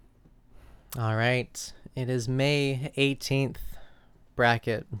All right. It is May 18th,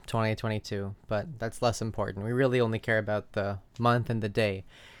 bracket 2022, but that's less important. We really only care about the month and the day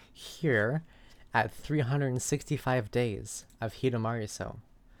here at 365 days of Hidamari. So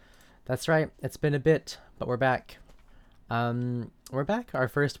that's right. It's been a bit, but we're back. We're back. Our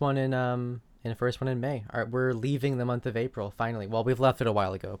first one in first one in May. We're leaving the month of April finally. Well, we've left it a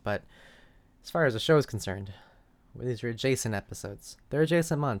while ago, but as far as the show is concerned, these are adjacent episodes. They're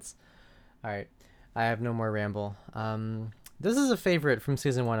adjacent months. All right, I have no more ramble. This is a favorite from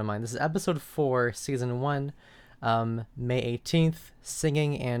season one of mine. This is episode 4, season 1, May 18th,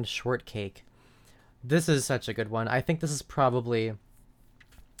 Singing and Shortcake. This is such a good one. I think this is probably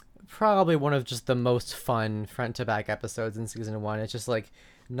one of just the most fun front to back episodes in season 1. It's just like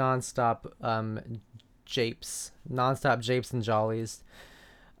nonstop japes and jollies.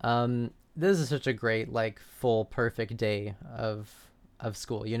 This is such a great, like, full perfect day of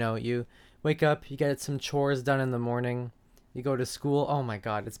school. You know, you wake up, you get some chores done in the morning, you go to school. Oh my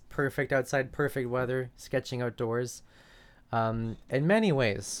god, it's perfect outside, perfect weather, sketching outdoors. In many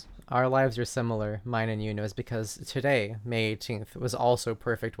ways, our lives are similar, mine and Yuno's, because today, May 18th, was also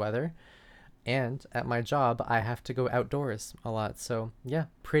perfect weather. And at my job, I have to go outdoors a lot. So, yeah,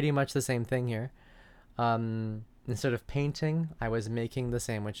 pretty much the same thing here. Instead of painting, I was making the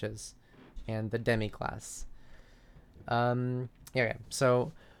sandwiches and the demi class. Yeah,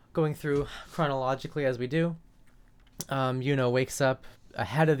 so going through chronologically as we do, Yuno wakes up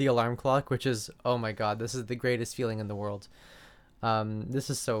ahead of the alarm clock, which is, oh my god, this is the greatest feeling in the world. This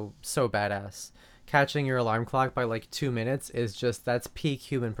is so badass. Catching your alarm clock by like 2 minutes is just, that's peak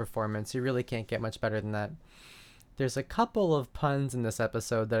human performance. You really can't get much better than that. There's a couple of puns in this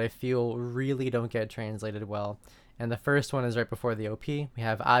episode that I feel really don't get translated well. And the first one is right before the OP. We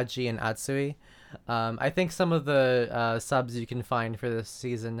have Aji and Atsui. I think some of the subs you can find for this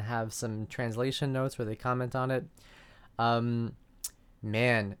season have some translation notes where they comment on it. Um,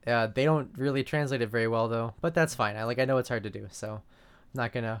 they don't really translate it very well though, but that's fine. I know it's hard to do, so I'm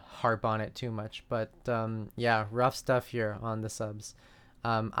not gonna harp on it too much. But yeah, rough stuff here on the subs.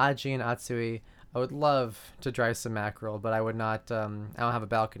 Aji and Atsui, I would love to dry some mackerel, but I would not. I don't have a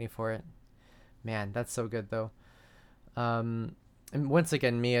balcony for it. Man, that's so good though. And once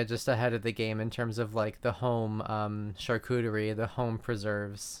again, Mia just ahead of the game in terms of like the home charcuterie, the home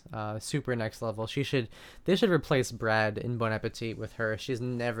preserves, super next level. They should replace Brad in Bon Appetit with her. She's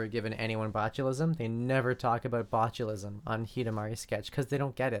never given anyone botulism. They never talk about botulism on Hidamari sketch because they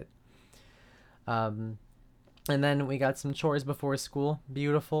don't get it. Um, and then we got some chores before school.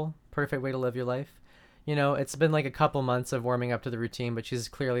 Beautiful, perfect way to live your life. You know, it's been like a couple months of warming up to the routine, but she's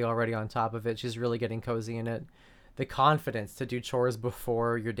clearly already on top of it. She's really getting cozy in it. The confidence to do chores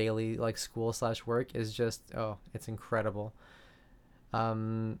before your daily like school/work is just, oh, it's incredible.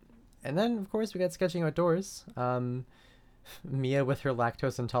 Um, and then of course we got sketching outdoors. Mia with her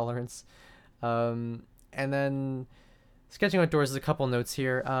lactose intolerance. And then sketching outdoors is a couple notes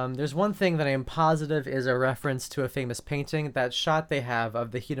here. There's one thing that I am positive is a reference to a famous painting. That shot they have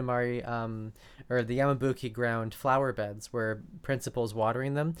of the Hidamari or the Yamabuki ground flower beds where principal's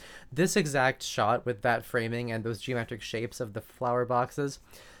watering them. This exact shot with that framing and those geometric shapes of the flower boxes,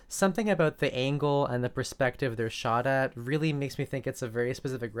 something about the angle and the perspective they're shot at really makes me think it's a very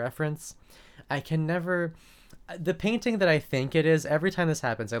specific reference. I can never, the painting that I think it is, every time this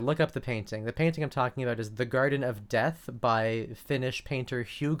happens, I look up the painting. The painting I'm talking about is The Garden of Death by Finnish painter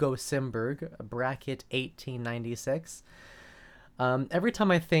Hugo Simberg, bracket 1896. Every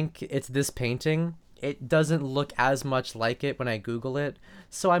time I think it's this painting, it doesn't look as much like it when I Google it.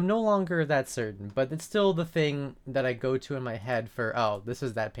 So I'm no longer that certain, but it's still the thing that I go to in my head for, oh, this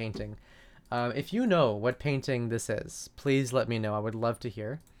is that painting. If you know what painting this is, please let me know. I would love to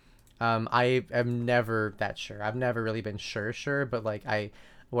hear. I am never that sure. I've never really been sure, but like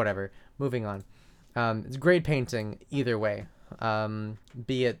whatever. Moving on. It's great painting either way.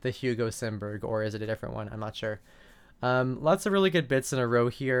 Be it the Hugo Simberg or is it a different one? I'm not sure. Lots of really good bits in a row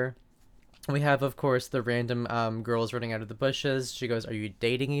here. We have, of course, the random girls running out of the bushes. She goes, "Are you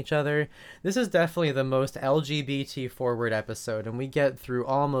dating each other?" This is definitely the most LGBT forward episode, and we get through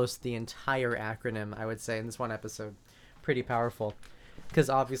almost the entire acronym, I would say, in this one episode. Pretty powerful.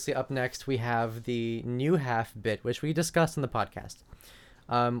 Because obviously, up next, we have the new half bit, which we discussed in the podcast.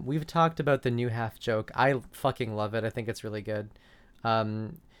 We've talked about the new half joke. I fucking love it. I think it's really good.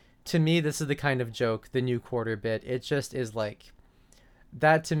 Um, to me, this is the kind of joke, the new quarter bit. It just is like,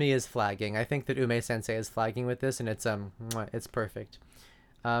 that to me is flagging. I think that Ume Sensei is flagging with this, and it's perfect.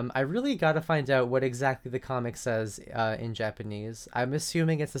 I really got to find out what exactly the comic says in Japanese. I'm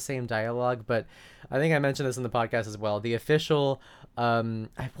assuming it's the same dialogue, but I think I mentioned this in the podcast as well. The official,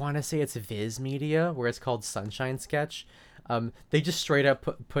 I want to say it's Viz Media, where it's called Sunshine Sketch. They just straight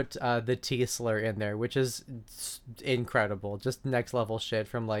up put the T slur in there, which is incredible. Just next level shit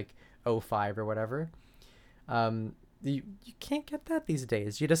from like '05 or whatever. You can't get that these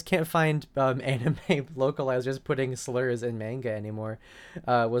days. You just can't find anime localizers putting slurs in manga anymore.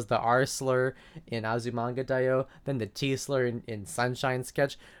 Was the R slur in Azumanga Daioh, then the T slur in Sunshine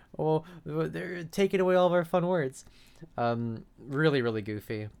Sketch. Oh, they're taking away all of our fun words. Really, really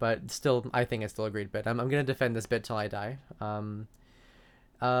goofy, but still, I think it's still a great bit. I'm gonna defend this bit till I die.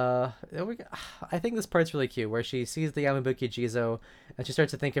 I think this part's really cute where she sees the Yamabuki Jizo and she starts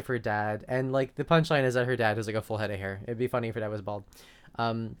to think of her dad. And like the punchline is that her dad has like a full head of hair. It'd be funny if her dad was bald.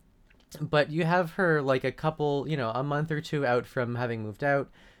 Um, but you have her like a couple, a month or two out from having moved out.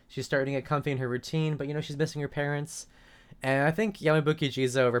 She's starting to get comfy in her routine, but she's missing her parents. And I think Yamabuki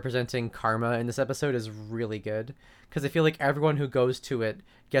Jizo representing karma in this episode is really good because I feel like everyone who goes to it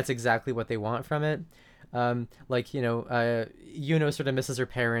gets exactly what they want from it. Like Yuno sort of misses her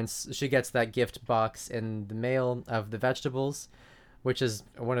parents. She gets that gift box in the mail of the vegetables, which is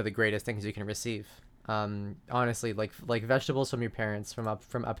one of the greatest things you can receive. Honestly, like vegetables from your parents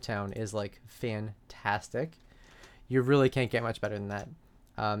from uptown is like fantastic. You really can't get much better than that.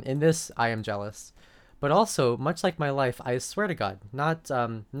 In this, I am jealous. But also, much like my life, I swear to God, not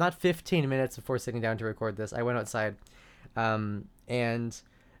 15 minutes before sitting down to record this, I went outside, and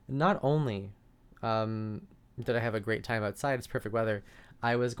not only did I have a great time outside, it's perfect weather,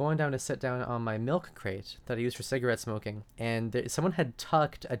 I was going down to sit down on my milk crate that I use for cigarette smoking, and someone had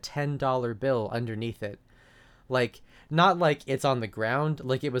tucked a $10 bill underneath it, like not like it's on the ground,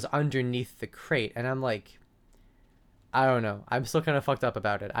 like it was underneath the crate, and I'm like, I don't know. I'm still kind of fucked up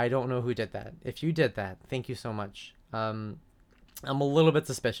about it. I don't know who did that. If you did that, thank you so much. I'm a little bit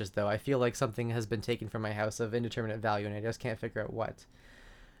suspicious though. I feel like something has been taken from my house of indeterminate value, and I just can't figure out what.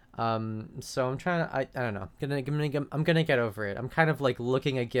 So I'm trying to. I don't know. I'm gonna get over it. I'm kind of like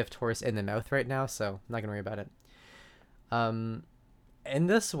looking a gift horse in the mouth right now, so I'm not gonna worry about it. Um, in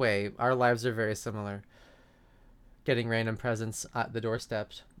this way, our lives are very similar. Getting random presents at the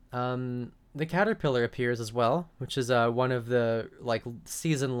doorstep. The caterpillar appears as well, which is one of the like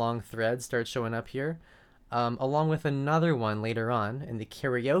season long threads starts showing up here, along with another one later on in the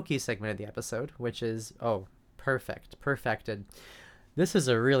karaoke segment of the episode, which is perfected. This is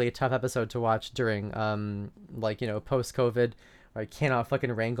a really tough episode to watch during post COVID, where I cannot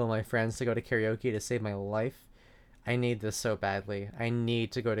fucking wrangle my friends to go to karaoke to save my life. I need this so badly. I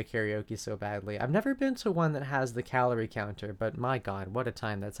need to go to karaoke so badly. I've never been to one that has the calorie counter, but my god, what a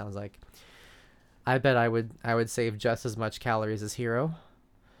time that sounds like. I bet I would save just as much calories as Hero.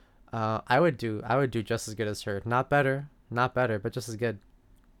 I would do just as good as her. Not better, but just as good.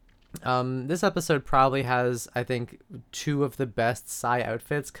 This episode probably has, I think, two of the best Psy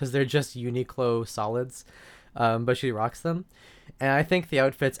outfits because they're just Uniqlo solids, but she rocks them. And I think the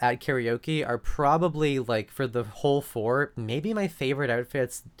outfits at karaoke are probably like for the whole four, maybe my favorite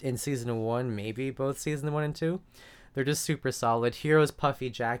outfits in season one, maybe both season one and two. They're just super solid. Hero's puffy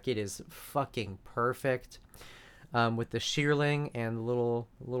jacket is fucking perfect. With the shearling and the little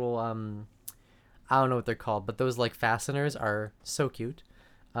I don't know what they're called, but those like fasteners are so cute.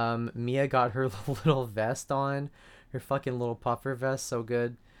 Mia got her little vest on, her fucking little puffer vest, so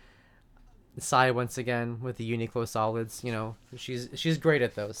good. Sai once again with the Uniqlo solids, she's great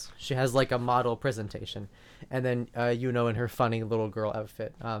at those. She has like a model presentation, and then in her funny little girl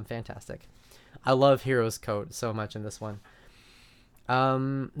outfit, fantastic. I love Hero's coat so much in this one.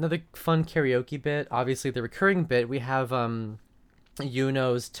 Another fun karaoke bit, obviously the recurring bit. We have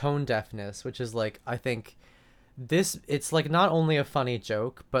Yuno's tone deafness, which is like I think this it's like not only a funny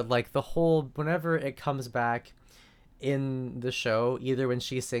joke, but like the whole whenever it comes back in the show, either when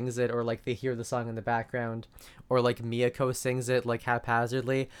she sings it or like they hear the song in the background or like Miyako sings it like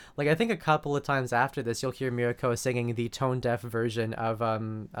haphazardly, like I think a couple of times after this you'll hear Miyako singing the tone deaf version of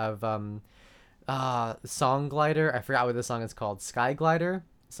Song Glider. I forgot what the song is called, Sky Glider,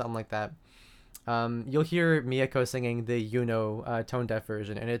 something like that. You'll hear Miyako singing the tone deaf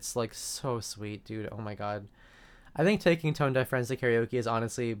version, and it's like so sweet, dude. Oh my god. I think taking tone deaf friends to karaoke is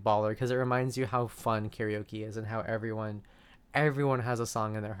honestly baller because it reminds you how fun karaoke is and how everyone has a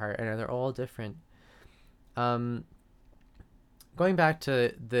song in their heart and they're all different. Um, Going back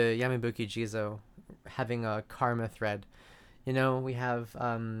to the Yamabuki Jizo having a karma thread, we have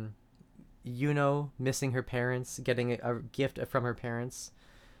missing her parents, getting a gift from her parents.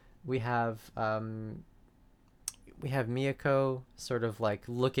 We have we have Miyako sort of like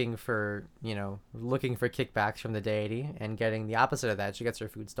looking for kickbacks from the deity and getting the opposite of that. She gets her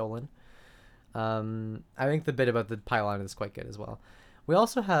food stolen. I think the bit about the pylon is quite good as well. We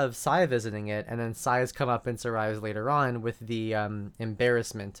also have Sai visiting it, and then Sai's come up and arrives later on with the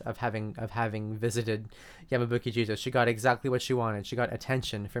embarrassment of having visited Yamabuki Jizo. She got exactly what she wanted. She got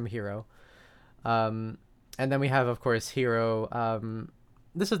attention from Hiro. And then we have, of course, Hiro.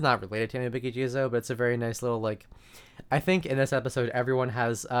 This is not related to Yamabuki Jizo, but it's a very nice little, like, I think in this episode everyone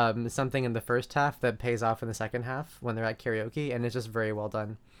has something in the first half that pays off in the second half when they're at karaoke, and it's just very well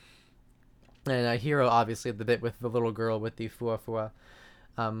done. And Hiro, obviously, the bit with the little girl with the fua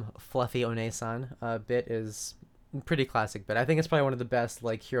fluffy One-san bit is pretty classic bit. I think it's probably one of the best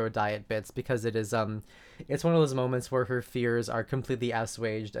like Hero diet bits because it's one of those moments where her fears are completely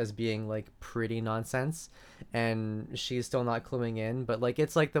assuaged as being like pretty nonsense, and she's still not cluing in, but like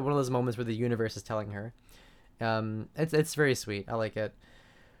it's like one of those moments where the universe is telling her. It's very sweet. I like it.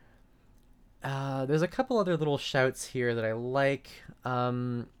 There's a couple other little shouts here that I like.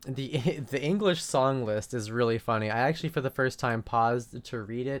 The English song list is really funny. I actually for the first time paused to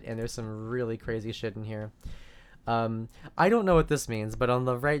read it, and there's some really crazy shit in here. I don't know what this means, but on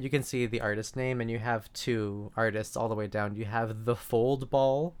the right you can see the artist name, and you have two artists all the way down. You have the Fold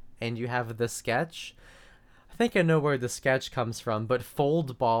Ball, and you have the Sketch. I think I know where the Sketch comes from, but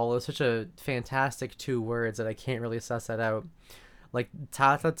Fold Ball is such a fantastic two words that I can't really suss that out. Like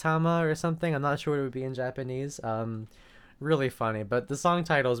tatatama or something. I'm not sure what it would be in Japanese. Really funny. But the song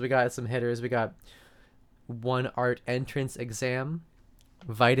titles, we got some hitters. We got One Art Entrance Exam,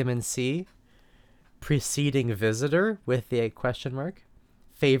 Vitamin C, Preceding Visitor with the question mark,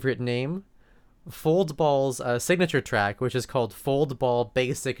 Favorite Name, Fold Ball's signature track, which is called Fold Ball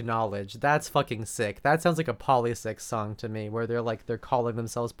Basic Knowledge. That's fucking sick. That sounds like a Poly6 song to me, where they're calling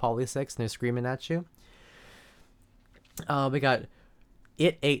themselves Poly6 and they're screaming at you. We got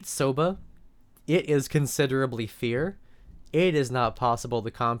It Ate Soba. It is considerably fear. It is not possible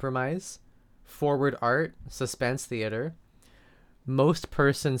to compromise. Forward art, suspense theater. Most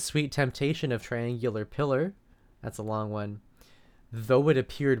person sweet temptation of triangular pillar. That's a long one. Though it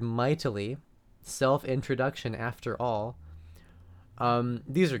appeared mightily. Self introduction after all.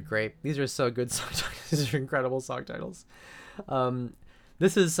 These are great. These are so good song titles. These are incredible song titles.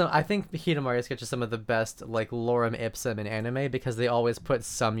 This is I think Hidamari sketches some of the best like lorem ipsum in anime because they always put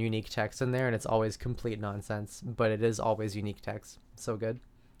some unique text in there, and it's always complete nonsense, but it is always unique text. So good.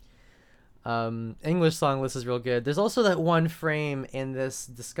 English song list is real good. There's also that one frame in this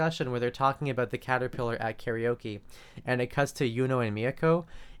discussion where they're talking about the caterpillar at karaoke, and it cuts to Yuno and Miyako,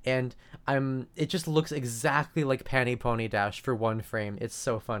 and it just looks exactly like Panty Pony Dash for one frame. It's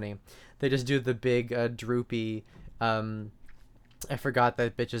so funny. They just do the big droopy I forgot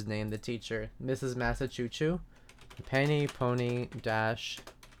that bitch's name, the teacher. Mrs. Massachuchu. Penny Pony Dash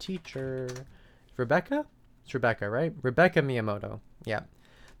teacher. Rebecca? It's Rebecca, right? Rebecca Miyamoto. Yeah.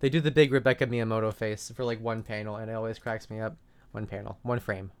 They do the big Rebecca Miyamoto face for like one panel, and it always cracks me up. One panel. One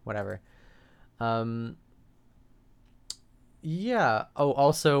frame. Whatever. Yeah. Oh,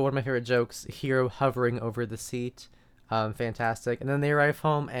 also one of my favorite jokes, Hero hovering over the seat. Fantastic. And then they arrive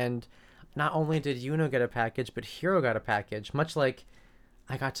home, and not only did Yuno get a package, but Hiro got a package, much like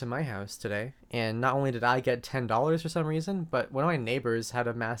I got to my house today. And not only did I get $10 for some reason, but one of my neighbors had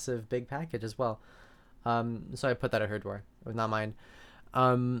a massive big package as well. So I put that at her door. It was not mine.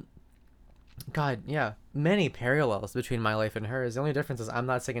 God, yeah. Many parallels between my life and hers. The only difference is I'm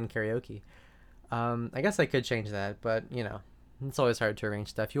not singing karaoke. I guess I could change that, but, it's always hard to arrange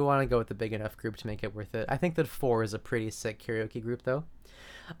stuff. You want to go with a big enough group to make it worth it. I think that 4 is a pretty sick karaoke group, though.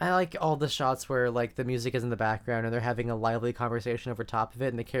 I like all the shots where like the music is in the background and they're having a lively conversation over top of it,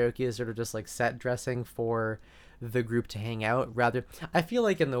 and the karaoke is sort of just like set dressing for the group to hang out. Rather, I feel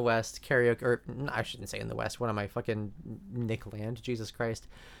like in the West, karaoke, or I shouldn't say in the West. What am I, fucking Nick Land? Jesus Christ.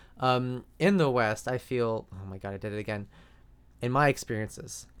 In the West, I feel, oh my god, I did it again. In my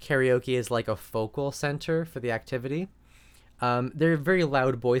experiences, karaoke is like a focal center for the activity. They're very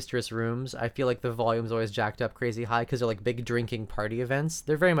loud, boisterous rooms. I feel like the volume's always jacked up crazy high because they're like big drinking party events.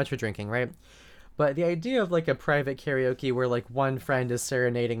 They're very much for drinking, right? But the idea of like a private karaoke where like one friend is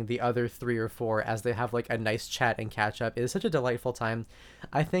serenading the other 3 or 4 as they have like a nice chat and catch up is such a delightful time.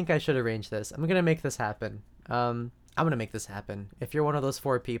 I think I should arrange this. I'm gonna make this happen. I'm gonna make this happen. If you're one of those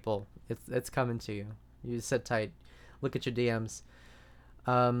 4 people, it's coming to you. You sit tight. Look at your DMs.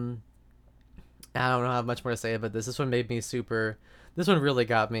 I don't know how much more to say about this. This one made me super. This one really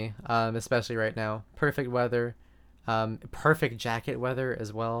got me, especially right now. Perfect weather, perfect jacket weather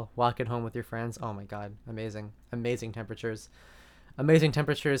as well. Walking home with your friends. Oh my god, amazing, amazing temperatures. Amazing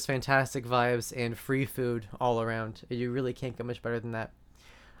temperatures, fantastic vibes, and free food all around. You really can't get much better than that.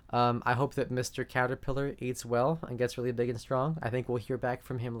 I hope that Mr. Caterpillar eats well and gets really big and strong. I think we'll hear back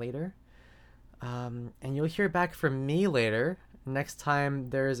from him later. And you'll hear back from me later next time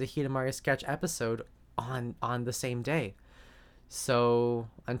there is a Hidamari sketch episode on the same day. So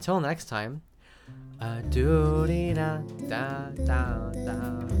until next time, do da da da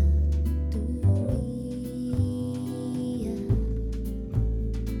da.